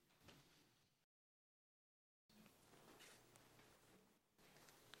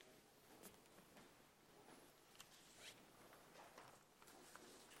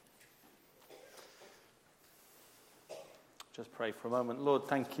Just pray for a moment. Lord,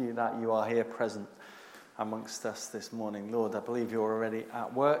 thank you that you are here present amongst us this morning. Lord, I believe you're already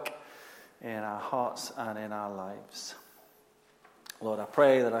at work in our hearts and in our lives. Lord, I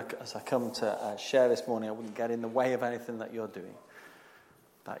pray that as I come to share this morning, I wouldn't get in the way of anything that you're doing,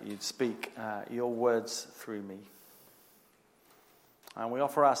 that you'd speak your words through me. And we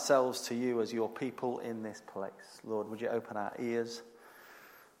offer ourselves to you as your people in this place. Lord, would you open our ears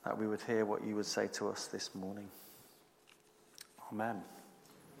that we would hear what you would say to us this morning. Amen.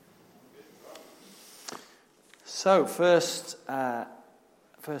 So, first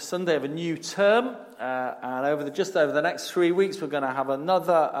Sunday of a new term, and just over the next 3 weeks, we're going to have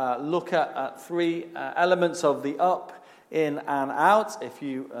another look at three elements of the up, in, and out. If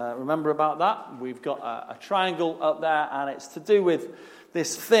you remember about that, we've got a triangle up there, and it's to do with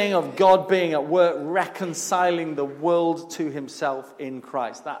this thing of God being at work reconciling the world to himself in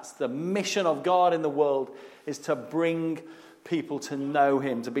Christ. That's the mission of God in the world, is to bring people to know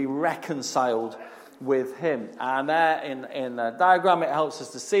him, to be reconciled with him. And there in the diagram, it helps us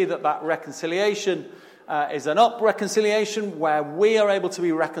to see that reconciliation is an up reconciliation where we are able to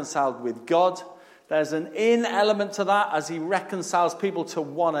be reconciled with God. There's an in element to that as he reconciles people to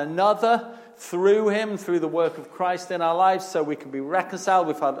one another through him, through the work of Christ in our lives, so we can be reconciled.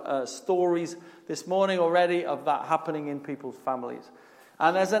 We've had stories this morning already of that happening in people's families.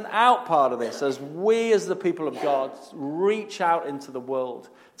 And there's an out part of this, as we as the people of God reach out into the world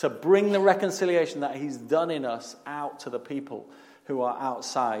to bring the reconciliation that he's done in us out to the people who are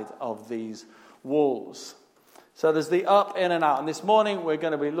outside of these walls. So there's the up, in, and out. And this morning we're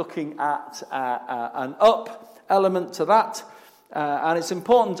going to be looking at an up element to that. And it's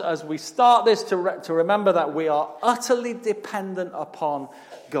important as we start this to remember that we are utterly dependent upon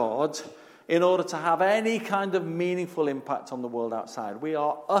God in order to have any kind of meaningful impact on the world outside. We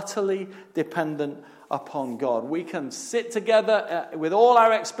are utterly dependent upon God. We can sit together with all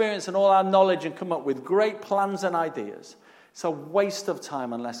our experience and all our knowledge and come up with great plans and ideas. It's a waste of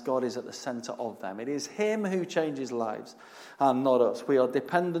time unless God is at the center of them. It is him who changes lives and not us. We are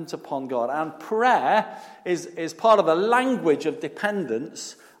dependent upon God. And prayer is part of the language of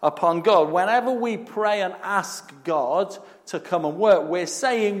dependence upon God. Whenever we pray and ask God to come and work, we're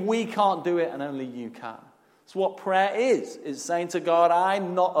saying we can't do it and only you can. It's what prayer is. It's saying to God,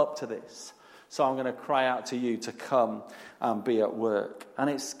 I'm not up to this, so I'm going to cry out to you to come and be at work.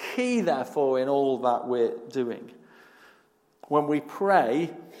 And it's key, therefore, in all that we're doing. When we pray,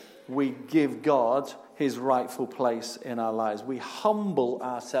 we give God his rightful place in our lives. We humble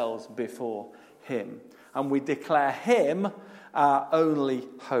ourselves before him, and we declare him our only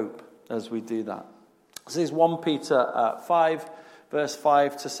hope as we do that. This is 1 Peter 5, verse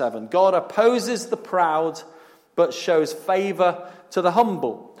 5 to 7. God opposes the proud, but shows favor to the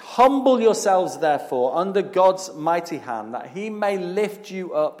humble. Humble yourselves, therefore, under God's mighty hand, that he may lift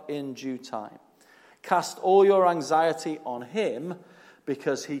you up in due time. Cast all your anxiety on him,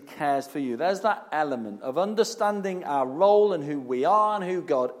 because he cares for you. There's that element of understanding our role and who we are and who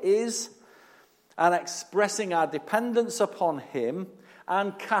God is, and expressing our dependence upon him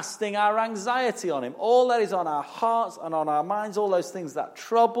and casting our anxiety on him. All that is on our hearts and on our minds, all those things that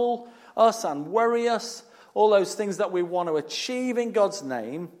trouble us and worry us, all those things that we want to achieve in God's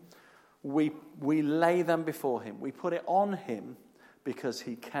name, we lay them before him. We put it on him because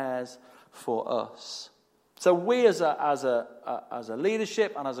he cares for us. So we as a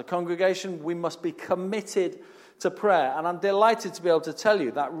leadership and as a congregation, we must be committed to prayer. And I'm delighted to be able to tell you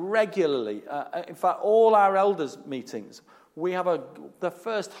that regularly, in fact, all our elders' meetings, we have the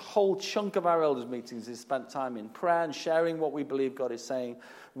first whole chunk of our elders' meetings is spent time in prayer and sharing what we believe God is saying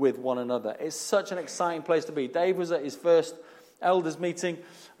with one another. It's such an exciting place to be. Dave was at his first elders' meeting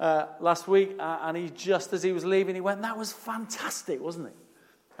last week, and he just as he was leaving, he went, "That was fantastic, wasn't it?"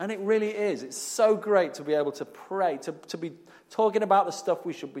 And it really is. It's so great to be able to pray, to be talking about the stuff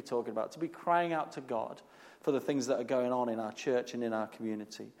we should be talking about, to be crying out to God for the things that are going on in our church and in our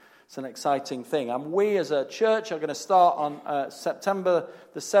community. It's an exciting thing. And we as a church are going to start on September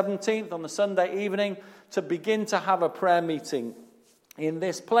the 17th, on the Sunday evening, to begin to have a prayer meeting in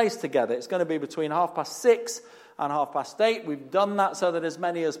this place together. It's going to be between 6:30 and 8:30. We've done that so that as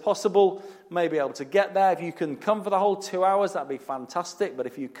many as possible may be able to get there. If you can come for the whole 2 hours, that'd be fantastic. But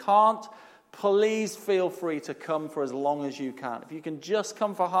if you can't, please feel free to come for as long as you can. If you can just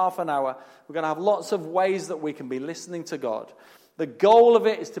come for half an hour, we're going to have lots of ways that we can be listening to God. The goal of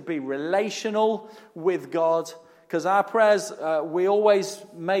it is to be relational with God, because our prayers, we always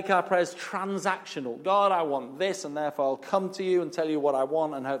make our prayers transactional. God, I want this, and therefore I'll come to you and tell you what I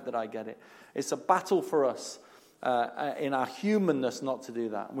want and hope that I get it. It's a battle for us in our humanness not to do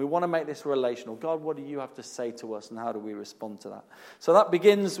that. And we want to make this relational. God, what do you have to say to us, and how do we respond to that? So that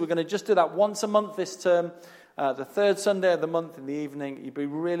begins, we're going to just do that once a month this term, the third Sunday of the month in the evening. You'd be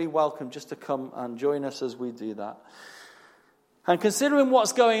really welcome just to come and join us as we do that. And considering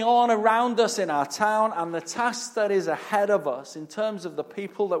what's going on around us in our town and the task that is ahead of us in terms of the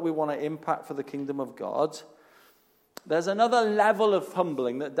people that we want to impact for the kingdom of God, there's another level of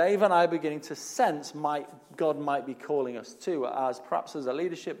humbling that Dave and I are beginning to sense God might be calling us to, as perhaps as a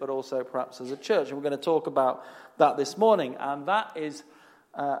leadership, but also perhaps as a church. And we're going to talk about that this morning, and that is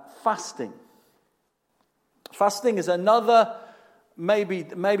fasting. Fasting is another, maybe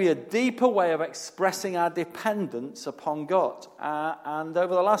a deeper way of expressing our dependence upon God. And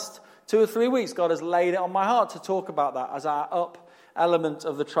over the last 2 or 3 weeks, God has laid it on my heart to talk about that as our up element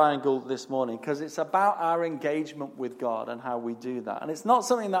of the triangle this morning, because it's about our engagement with God and how we do that. And it's not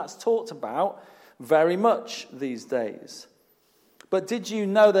something that's talked about very much these days. But did you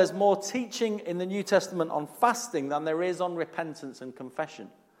know there's more teaching in the New Testament on fasting than there is on repentance and confession?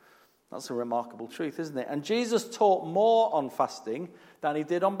 That's a remarkable truth, isn't it? And Jesus taught more on fasting than he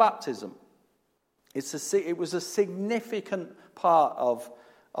did on baptism. It was a significant part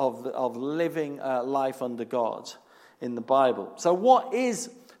of living life under God in the Bible. So what is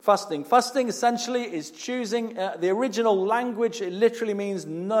fasting? Fasting essentially is choosing, the original language, it literally means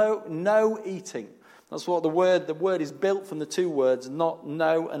no eating. That's what the word is built from the two words, not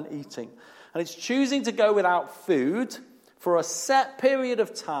no and eating. And it's choosing to go without food for a set period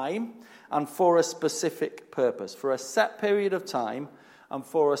of time and for a specific purpose. For a set period of time and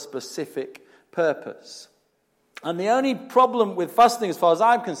for a specific purpose. And the only problem with fasting, as far as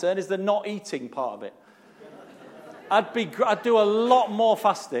I'm concerned, is the not eating part of it. I'd do a lot more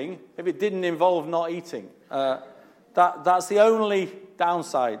fasting if it didn't involve not eating. That's the only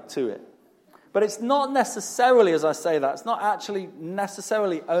downside to it. But it's not necessarily, as I say that, it's not actually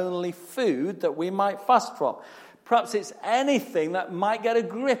necessarily only food that we might fast from. Perhaps it's anything that might get a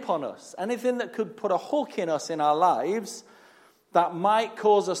grip on us, anything that could put a hook in us in our lives that might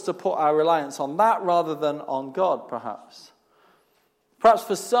cause us to put our reliance on that rather than on God, perhaps. Perhaps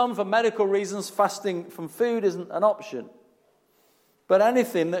for some, for medical reasons, fasting from food isn't an option. But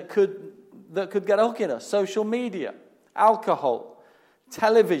anything that could get a hook in us. Social media, alcohol,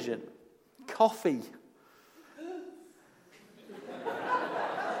 television, coffee.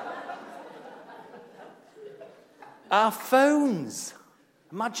 Our phones.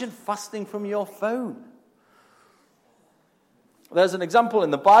 Imagine fasting from your phone. There's an example in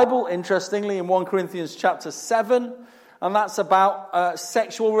the Bible, interestingly, in 1 Corinthians chapter 7. And that's about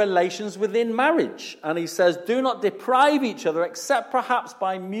sexual relations within marriage. And he says, do not deprive each other except perhaps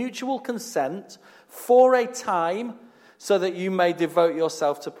by mutual consent for a time so that you may devote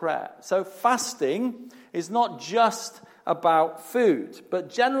yourself to prayer. So fasting is not just about food, but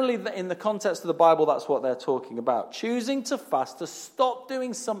generally in the context of the Bible, that's what they're talking about. Choosing to fast, to stop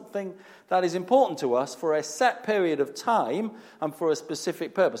doing something that is important to us for a set period of time and for a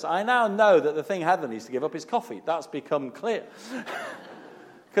specific purpose. I now know that the thing Heather needs to give up is coffee. That's become clear.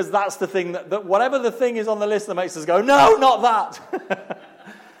 Because that's the thing that whatever the thing is on the list that makes us go, no, not that.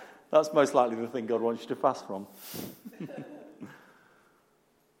 That's most likely the thing God wants you to fast from.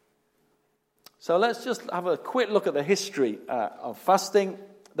 So let's just have a quick look at the history of fasting.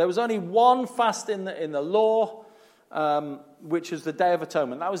 There was only one fast in the law, which is the Day of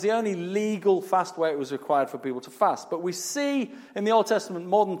Atonement. That was the only legal fast where it was required for people to fast. But we see in the Old Testament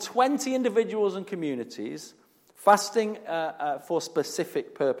more than 20 individuals and communities fasting for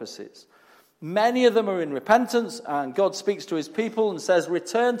specific purposes. Many of them are in repentance, and God speaks to his people and says,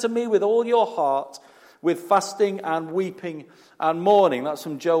 return to me with all your heart, with fasting and weeping and mourning. That's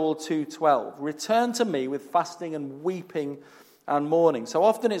from Joel 2:12. Return to me with fasting and weeping and mourning. So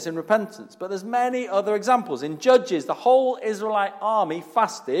often it's in repentance, but there's many other examples. In Judges, the whole Israelite army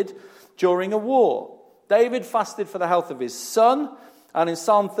fasted during a war. David fasted for the health of his son, and in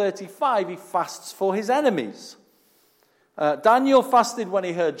Psalm 35 he fasts for his enemies. Daniel fasted when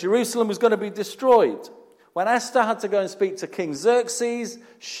he heard Jerusalem was going to be destroyed. When Esther had to go and speak to King Xerxes,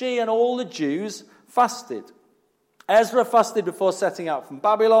 she and all the Jews fasted. Ezra fasted before setting out from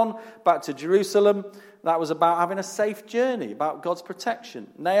Babylon back to Jerusalem. That was about having a safe journey, about God's protection.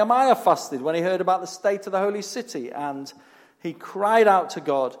 Nehemiah fasted when he heard about the state of the holy city, and he cried out to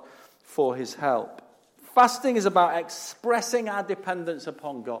God for his help. Fasting is about expressing our dependence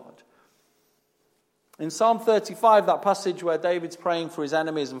upon God. In Psalm 35, that passage where David's praying for his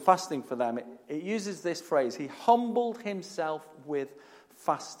enemies and fasting for them, it uses this phrase, he humbled himself with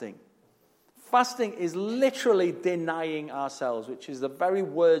fasting. Fasting is literally denying ourselves, which is the very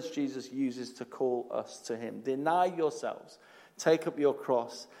words Jesus uses to call us to him. Deny yourselves, take up your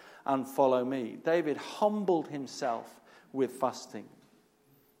cross, and follow me. David humbled himself with fasting.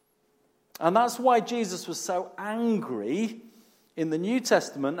 And that's why Jesus was so angry in the New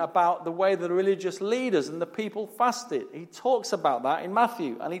Testament about the way the religious leaders and the people fasted. He talks about that in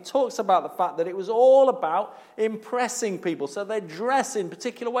Matthew, and he talks about the fact that it was all about impressing people. So they'd dress in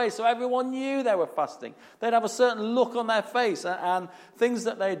particular ways so everyone knew they were fasting. They'd have a certain look on their face and things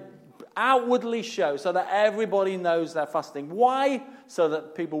that they'd outwardly show so that everybody knows they're fasting. Why? So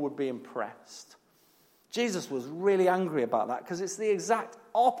that people would be impressed. Jesus was really angry about that because it's the exact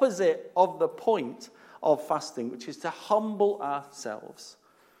opposite of the point of fasting, which is to humble ourselves.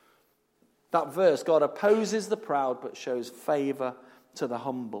 That verse, God opposes the proud but shows favor to the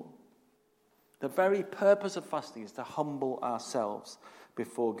humble. The very purpose of fasting is to humble ourselves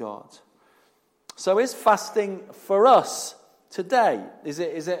before God. So is fasting for us today? Is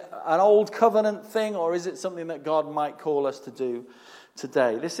it an old covenant thing, or is it something that God might call us to do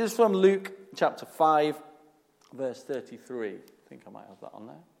today? This is from Luke chapter 5, verse 33. I think I might have that on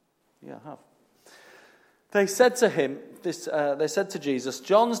there. Yeah, I have. They said to Jesus,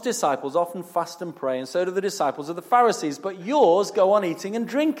 John's disciples often fast and pray, and so do the disciples of the Pharisees, but yours go on eating and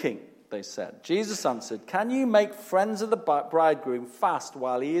drinking, they said. Jesus answered, can you make friends of the bridegroom fast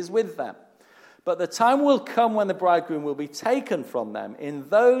while he is with them? But the time will come when the bridegroom will be taken from them. In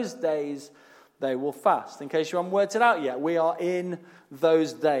those days they will fast. In case you haven't worked it out yet, we are in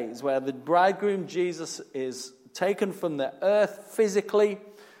those days where the bridegroom Jesus is taken from the earth physically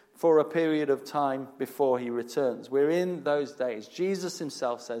for a period of time before he returns. We're in those days. Jesus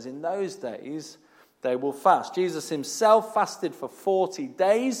himself says in those days they will fast. Jesus himself fasted for 40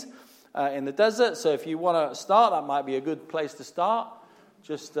 days in the desert. So if you want to start, that might be a good place to start.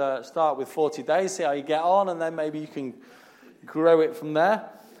 Just start with 40 days, see how you get on, and then maybe you can grow it from there.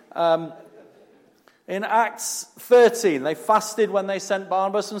 In Acts 13, they fasted when they sent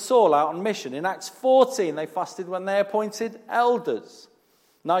Barnabas and Saul out on mission. In Acts 14, they fasted when they appointed elders.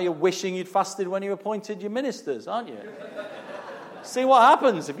 Now you're wishing you'd fasted when you appointed your ministers, aren't you? See what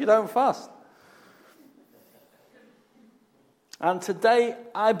happens if you don't fast. And today,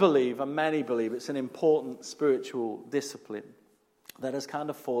 I believe, and many believe, it's an important spiritual discipline that has kind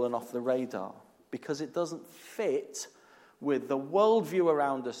of fallen off the radar because it doesn't fit with the worldview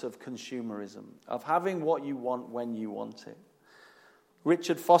around us of consumerism, of having what you want when you want it.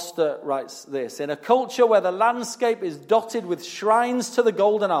 Richard Foster writes this, in a culture where the landscape is dotted with shrines to the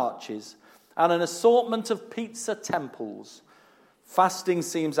golden arches and an assortment of pizza temples, fasting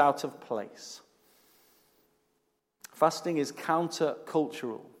seems out of place. Fasting is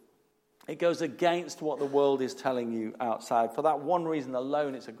counter-cultural. It goes against what the world is telling you outside. For that one reason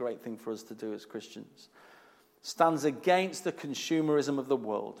alone, it's a great thing for us to do as Christians. Stands against the consumerism of the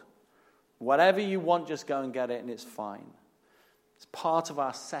world. Whatever you want, just go and get it and it's fine. It's part of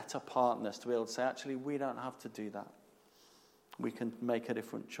our set-apartness to be able to say, actually, we don't have to do that. We can make a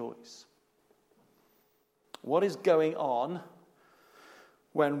different choice. What is going on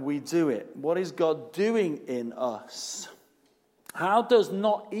when we do it? What is God doing in us? How does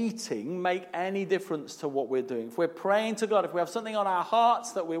not eating make any difference to what we're doing? If we're praying to God, if we have something on our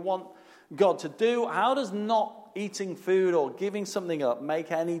hearts that we want God to do, how does not eating food or giving something up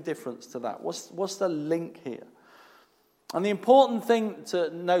make any difference to that? What's the link here? And the important thing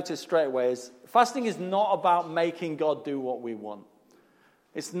to notice straight away is fasting is not about making God do what we want.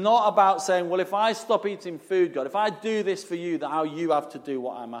 It's not about saying, well, if I stop eating food, God, if I do this for you, then how you have to do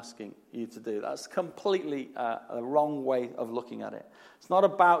what I'm asking you to do. That's completely a wrong way of looking at it. It's not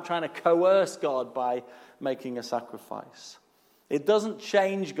about trying to coerce God by making a sacrifice. It doesn't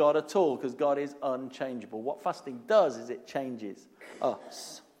change God at all because God is unchangeable. What fasting does is it changes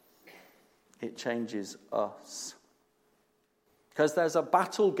us. It changes us. Because there's a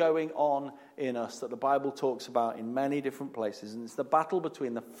battle going on in us that the Bible talks about in many different places. And it's the battle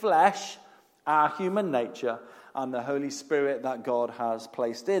between the flesh, our human nature, and the Holy Spirit that God has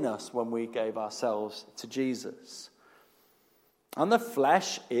placed in us when we gave ourselves to Jesus. And the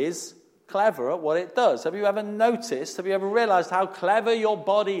flesh is clever at what it does. Have you ever noticed, have you ever realized how clever your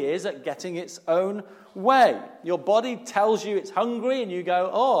body is at getting its own way? Your body tells you it's hungry and you go,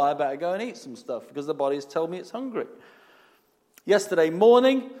 oh, I better go and eat some stuff because the body's told me it's hungry. Yesterday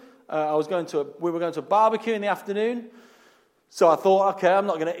morning, we were going to a barbecue in the afternoon. So I thought, okay, I'm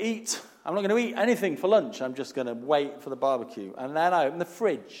not going to eat anything for lunch. I'm just going to wait for the barbecue. And then I opened the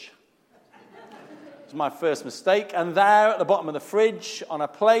fridge. It was my first mistake. And there at the bottom of the fridge on a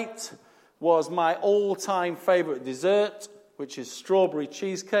plate was my all-time favorite dessert, which is strawberry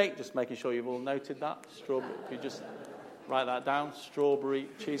cheesecake. Just making sure you've all noted that. Strawberry. If you just write that down, strawberry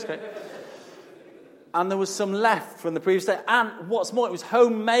cheesecake. And there was some left from the previous day. And what's more, it was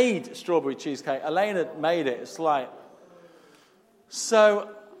homemade strawberry cheesecake. Elaine had made it. It's like... So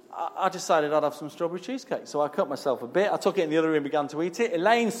I decided I'd have some strawberry cheesecake. So I cut myself a bit. I took it in the other room and began to eat it.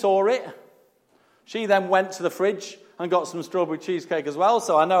 Elaine saw it. She then went to the fridge and got some strawberry cheesecake as well.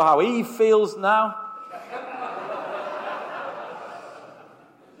 So I know how Eve feels now.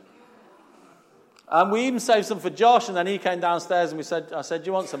 And we even saved some for Josh, and then he came downstairs and I said, do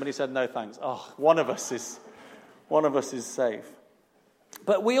you want some? And he said, no, thanks. Oh, one of us is safe.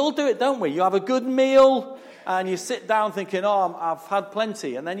 But we all do it, don't we? You have a good meal, and you sit down thinking, oh, I've had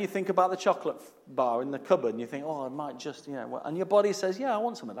plenty. And then you think about the chocolate bar in the cupboard, and you think, oh, I might just, and your body says, yeah, I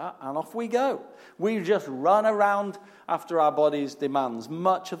want some of that. And off we go. We just run around after our body's demands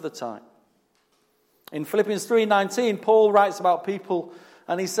much of the time. In Philippians 3:19, Paul writes about people,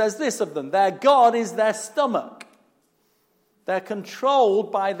 and he says this of them: their God is their stomach. They're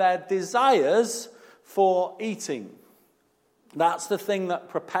controlled by their desires for eating. That's the thing that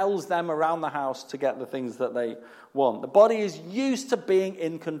propels them around the house to get the things that they want. The body is used to being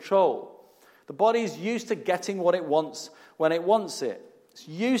in control. The body is used to getting what it wants when it wants it. It's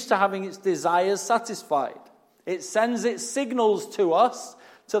used to having its desires satisfied. It sends its signals to us,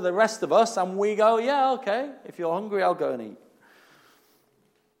 to the rest of us, and we go, yeah, okay, if you're hungry, I'll go and eat.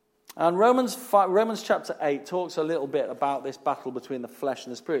 And Romans chapter 8 talks a little bit about this battle between the flesh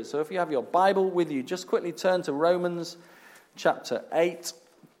and the spirit. So if you have your Bible with you, just quickly turn to Romans chapter 8.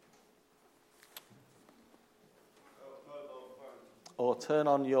 Or turn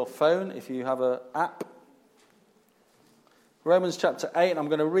on your phone if you have an app. Romans chapter 8, and I'm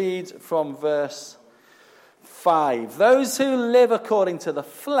going to read from verse 5. Those who live according to the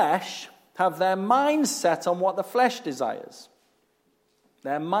flesh have their mind set on what the flesh desires.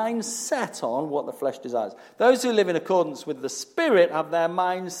 Their mind set on what the flesh desires. Those who live in accordance with the Spirit have their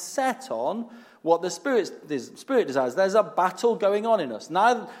mind set on what the Spirit desires. There's a battle going on in us.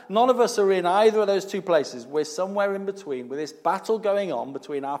 None of us are in either of those two places. We're somewhere in between, with this battle going on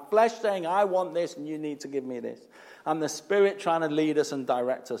between our flesh saying, I want this and you need to give me this, and the Spirit trying to lead us and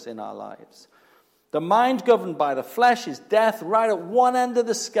direct us in our lives. The mind governed by the flesh is death, right at one end of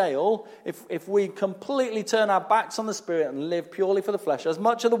the scale. If we completely turn our backs on the Spirit and live purely for the flesh, as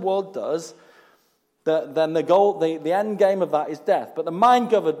much of the world does, then the end game of that is death. But the mind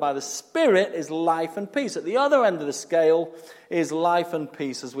governed by the Spirit is life and peace. At the other end of the scale is life and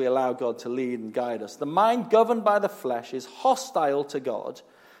peace as we allow God to lead and guide us. The mind governed by the flesh is hostile to God,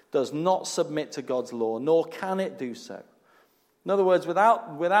 does not submit to God's law, nor can it do so. In other words,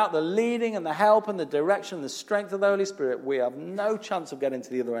 without the leading and the help and the direction and the strength of the Holy Spirit, we have no chance of getting to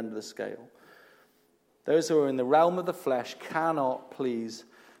the other end of the scale. Those who are in the realm of the flesh cannot please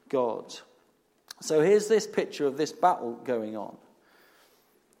God. So here's this picture of this battle going on.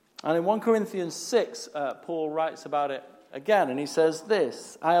 And in 1 Corinthians 6, Paul writes about it again, and he says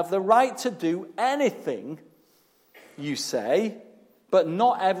this: I have the right to do anything, you say, but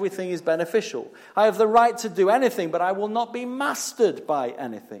not everything is beneficial. I have the right to do anything, but I will not be mastered by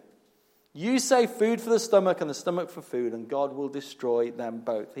anything. You say food for the stomach and the stomach for food, and God will destroy them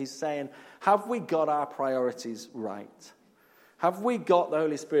both. He's saying, have we got our priorities right? Have we got the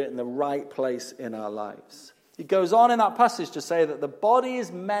Holy Spirit in the right place in our lives? He goes on in that passage to say that the body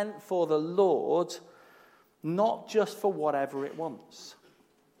is meant for the Lord, not just for whatever it wants.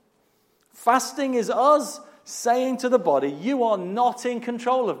 Fasting is us saying to the body, you are not in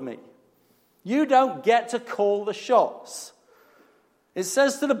control of me. You don't get to call the shots. It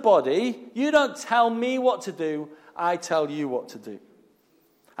says to the body, you don't tell me what to do, I tell you what to do.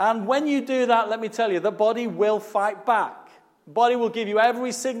 And when you do that, let me tell you, the body will fight back. The body will give you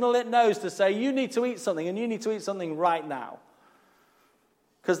every signal it knows to say, you need to eat something, and you need to eat something right now.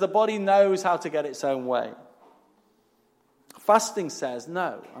 Because the body knows how to get its own way. Fasting says,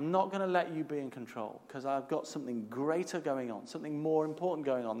 no, I'm not going to let you be in control because I've got something greater going on, something more important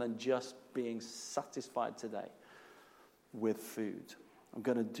going on than just being satisfied today with food. I'm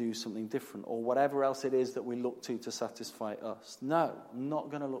going to do something different, or whatever else it is that we look to satisfy us. No, I'm not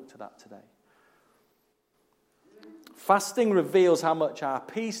going to look to that today. Fasting reveals how much our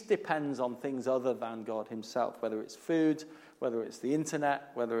peace depends on things other than God himself, whether it's food, whether it's the internet,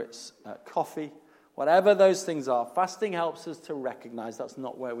 whether it's coffee. Whatever those things are, fasting helps us to recognize that's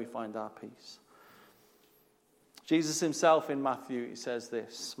not where we find our peace. Jesus himself in Matthew, he says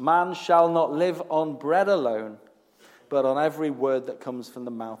this: man shall not live on bread alone, but on every word that comes from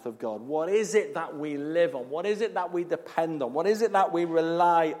the mouth of God. What is it that we live on? What is it that we depend on? What is it that we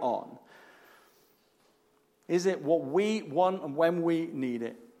rely on? Is it what we want and when we need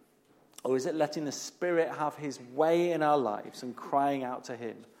it? Or is it letting the Spirit have his way in our lives and crying out to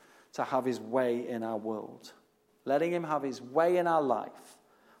him to have his way in our world? Letting him have his way in our life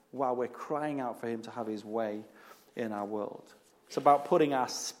while we're crying out for him to have his way in our world. It's about putting our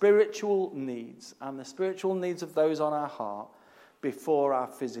spiritual needs and the spiritual needs of those on our heart before our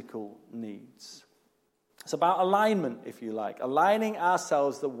physical needs. It's about alignment, if you like, aligning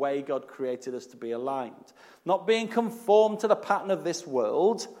ourselves the way God created us to be aligned. Not being conformed to the pattern of this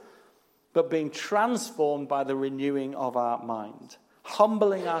world, but being transformed by the renewing of our mind.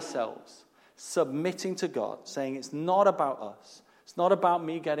 Humbling ourselves, submitting to God, saying it's not about us. It's not about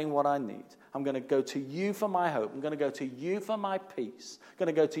me getting what I need. I'm going to go to you for my hope. I'm going to go to you for my peace. I'm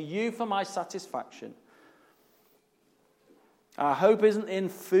going to go to you for my satisfaction. Our hope isn't in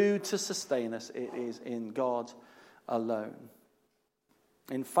food to sustain us. It is in God alone.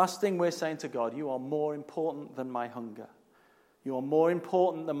 In fasting, we're saying to God, you are more important than my hunger. You are more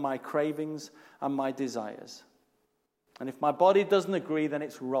important than my cravings and my desires. And if my body doesn't agree, then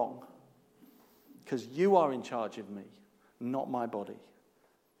it's wrong. Because you are in charge of me, not my body.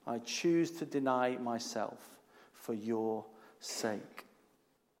 I choose to deny myself for your sake.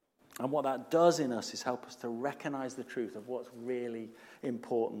 And what that does in us is help us to recognize the truth of what's really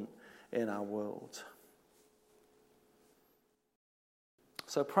important in our world.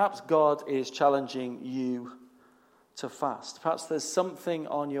 So perhaps God is challenging you to fast. Perhaps there's something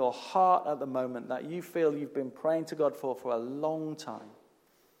on your heart at the moment that you feel you've been praying to God for a long time.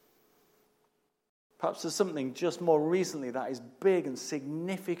 Perhaps there's something just more recently that is big and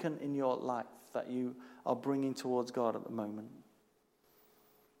significant in your life that you are bringing towards God at the moment.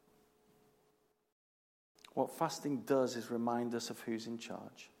 What fasting does is remind us of who's in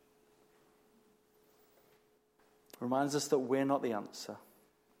charge. It reminds us that we're not the answer,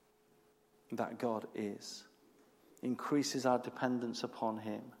 that God is. Increases our dependence upon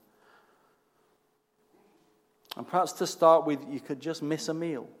him. And perhaps to start with, you could just miss a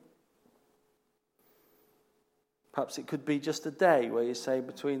meal. Perhaps it could be just a day where you say,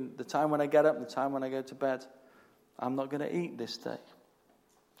 between the time when I get up and the time when I go to bed, I'm not going to eat this day.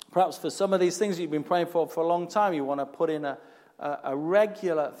 Perhaps for some of these things you've been praying for a long time, you want to put in a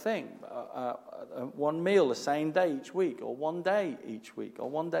regular thing, one meal the same day each week, or one day each week, or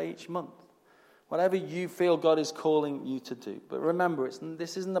one day each month. Whatever you feel God is calling you to do. But remember,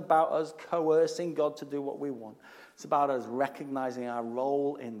 this isn't about us coercing God to do what we want. It's about us recognizing our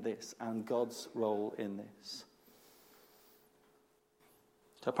role in this and God's role in this.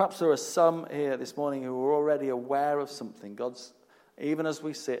 So perhaps there are some here this morning who are already aware of something. Even as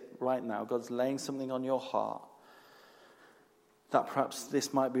we sit right now, God's laying something on your heart that perhaps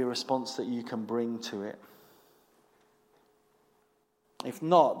this might be a response that you can bring to it. If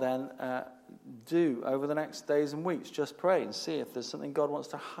not, then do over the next days and weeks, just pray and see if there's something God wants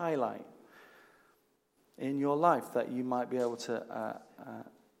to highlight in your life that you might be able to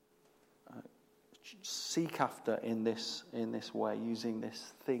seek after in this way, using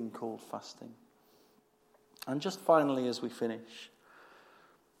this thing called fasting. And just finally, as we finish,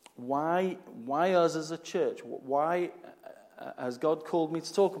 why us as a church? Why has God called me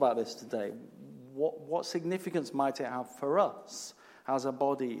to talk about this today? What significance might it have for us as a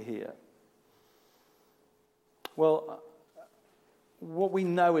body here? Well, what we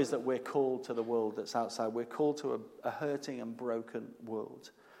know is that we're called to the world that's outside. We're called to a hurting and broken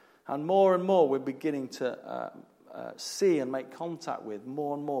world. And more we're beginning to see and make contact with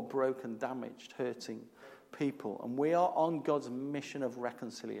more and more broken, damaged, hurting people. And we are on God's mission of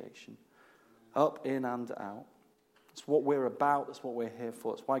reconciliation, up, in, and out. It's what we're about. It's what we're here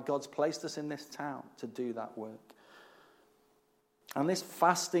for. It's why God's placed us in this town to do that work. And this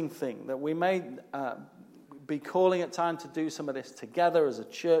fasting thing that we may be calling it time to do some of this together as a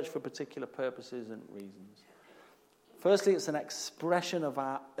church for particular purposes and reasons. Firstly, it's an expression of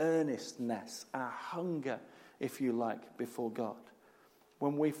our earnestness, our hunger, if you like, before God.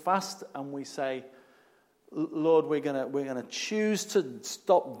 When we fast and we say, Lord, we're gonna choose to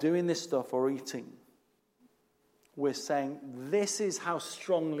stop doing this stuff or eating, we're saying this is how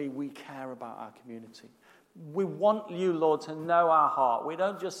strongly we care about our community. We want you, Lord, to know our heart. We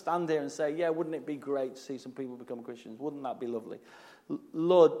don't just stand here and say, yeah, wouldn't it be great to see some people become Christians? Wouldn't that be lovely?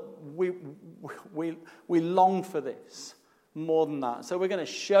 Lord, we long for this more than that. So we're going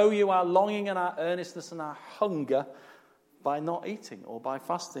to show you our longing and our earnestness and our hunger by not eating or by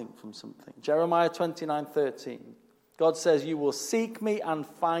fasting from something. Jeremiah 29:13. God says, you will seek me and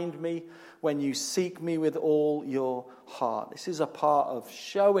find me when you seek me with all your heart. This is a part of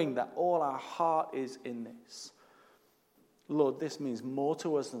showing that all our heart is in this. Lord, this means more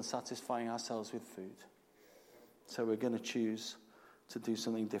to us than satisfying ourselves with food. So we're going to choose to do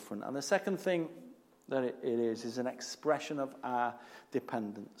something different. And the second thing that it is an expression of our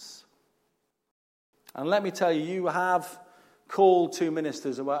dependence. And let me tell you, you have called two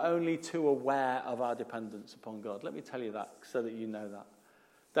ministers who are only too aware of our dependence upon God. Let me tell you that so that you know that.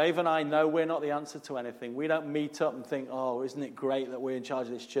 Dave and I know we're not the answer to anything. We don't meet up and think, oh, isn't it great that we're in charge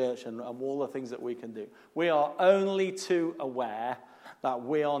of this church and all the things that we can do. We are only too aware that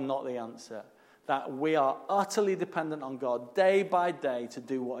we are not the answer, that we are utterly dependent on God day by day to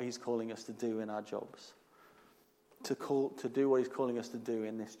do what he's calling us to do in our jobs, to do what he's calling us to do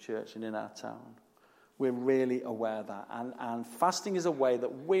in this church and in our town. We're really aware of that. And fasting is a way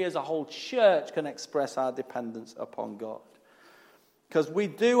that we as a whole church can express our dependence upon God. Because we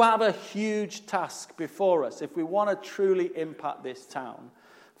do have a huge task before us if we want to truly impact this town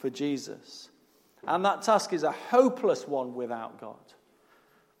for Jesus. And that task is a hopeless one without God.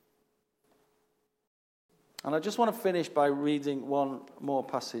 And I just want to finish by reading one more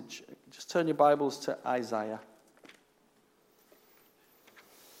passage. Just turn your Bibles to Isaiah.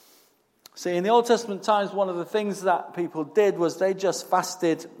 See, in the Old Testament times, one of the things that people did was they just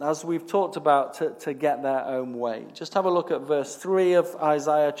fasted, as we've talked about, to get their own way. Just have a look at verse 3 of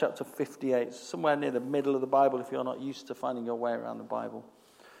Isaiah chapter 58, somewhere near the middle of the Bible if you're not used to finding your way around the Bible.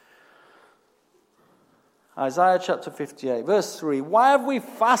 Isaiah chapter 58, verse 3. Why have we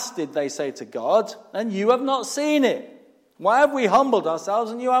fasted, they say to God, and you have not seen it? Why have we humbled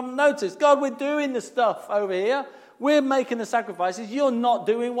ourselves and you haven't noticed? God, we're doing the stuff over here. We're making the sacrifices. You're not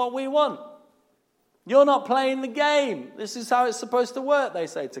doing what we want. You're not playing the game. This is how it's supposed to work, they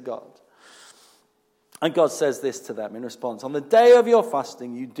say to God. And God says this to them in response. On the day of your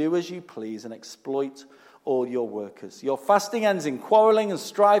fasting, you do as you please and exploit all your workers. Your fasting ends in quarreling and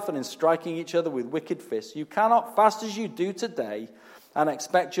strife and in striking each other with wicked fists. You cannot fast as you do today and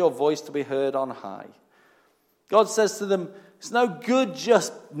expect your voice to be heard on high. God says to them, it's no good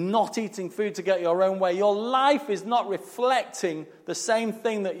just not eating food to get your own way. Your life is not reflecting the same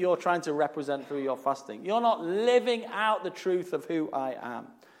thing that you're trying to represent through your fasting. You're not living out the truth of who I am.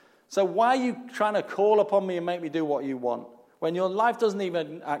 So why are you trying to call upon me and make me do what you want when your life doesn't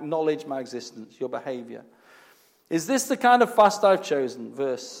even acknowledge my existence, your behavior? Is this the kind of fast I've chosen?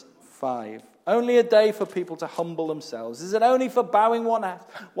 Verse 5. Only a day for people to humble themselves. Is it only for bowing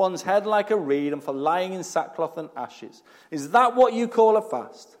one's head like a reed and for lying in sackcloth and ashes? Is that what you call a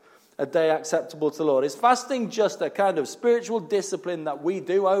fast? A day acceptable to the Lord? Is fasting just a kind of spiritual discipline that we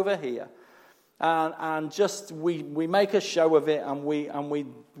do over here? And just we make a show of it and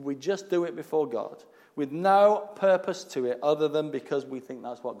we just do it before God with no purpose to it other than because we think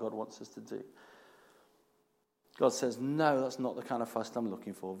that's what God wants us to do. God says, no, that's not the kind of fast I'm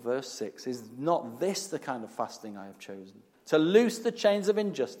looking for. Verse 6, is not this the kind of fasting I have chosen? To loose the chains of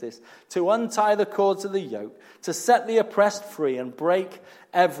injustice, to untie the cords of the yoke, to set the oppressed free and break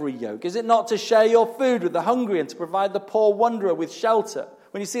every yoke. Is it not to share your food with the hungry and to provide the poor wanderer with shelter?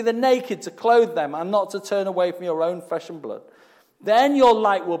 When you see the naked, to clothe them and not to turn away from your own flesh and blood. Then your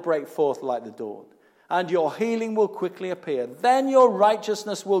light will break forth like the dawn, and your healing will quickly appear. Then your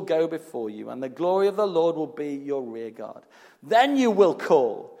righteousness will go before you, and the glory of the Lord will be your rear guard. Then you will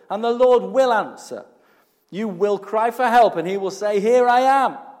call, and the Lord will answer. You will cry for help, and he will say, here I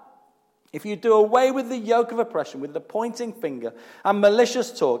am. If you do away with the yoke of oppression, with the pointing finger and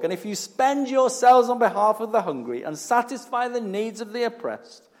malicious talk, and if you spend yourselves on behalf of the hungry and satisfy the needs of the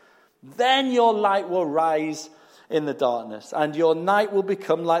oppressed, then your light will rise in the darkness, and your night will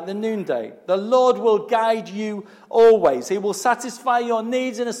become like the noonday. The Lord will guide you always. He will satisfy your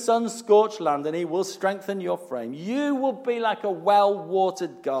needs in a sun-scorched land, and he will strengthen your frame. You will be like a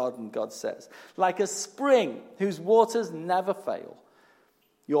well-watered garden, God says, like a spring whose waters never fail.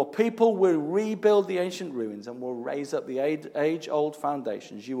 Your people will rebuild the ancient ruins and will raise up the age-old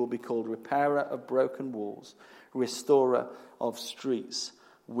foundations. You will be called repairer of broken walls, restorer of streets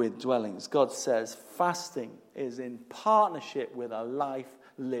with dwellings. God says fasting is in partnership with a life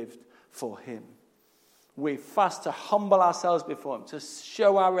lived for him. We fast to humble ourselves before him, to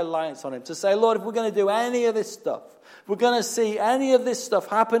show our reliance on him, to say, Lord, if we're going to do any of this stuff, if we're going to see any of this stuff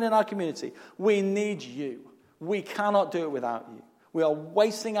happen in our community, we need you. We cannot do it without you. We are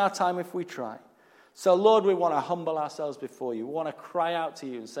wasting our time if we try. So, Lord, we want to humble ourselves before you. We want to cry out to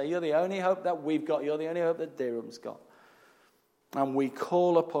you and say, you're the only hope that we've got. You're the only hope that Derham's got. And we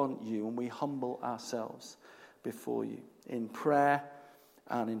call upon you and we humble ourselves before you in prayer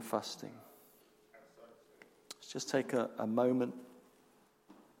and in fasting. Let's just take a moment.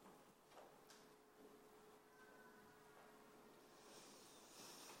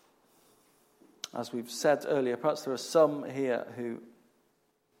 As we've said earlier, perhaps there are some here who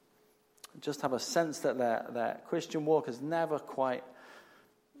just have a sense that their Christian walk has never quite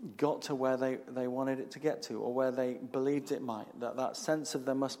got to where they wanted it to get to, or where they believed it might. That sense of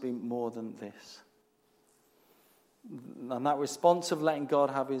there must be more than this. And that response of letting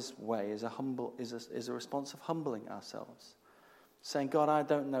God have his way is a response of humbling ourselves. Saying, God, I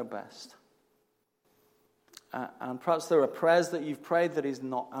don't know best. And perhaps there are prayers that you've prayed that he's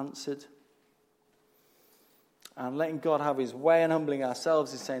not answered. And letting God have his way and humbling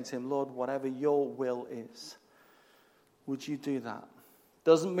ourselves is saying to him, Lord, whatever your will is, would you do that?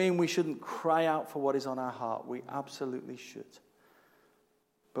 Doesn't mean we shouldn't cry out for what is on our heart. We absolutely should.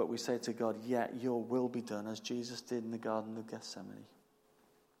 But we say to God, yeah, your will be done, as Jesus did in the Garden of Gethsemane.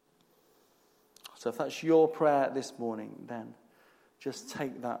 So if that's your prayer this morning, then just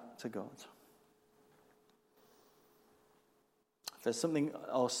take that to God. If there's something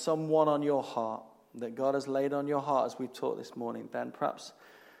or someone on your heart that God has laid on your heart as we've taught this morning, then perhaps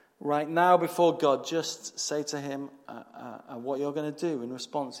right now before God, just say to him what you're going to do in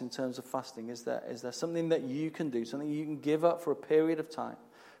response in terms of fasting. Is there something that you can do, something you can give up for a period of time,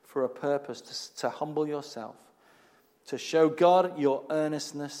 for a purpose, to humble yourself, to show God your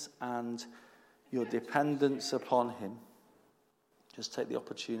earnestness and your dependence upon him? Just take the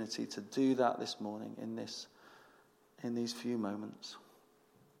opportunity to do that this morning in these few moments.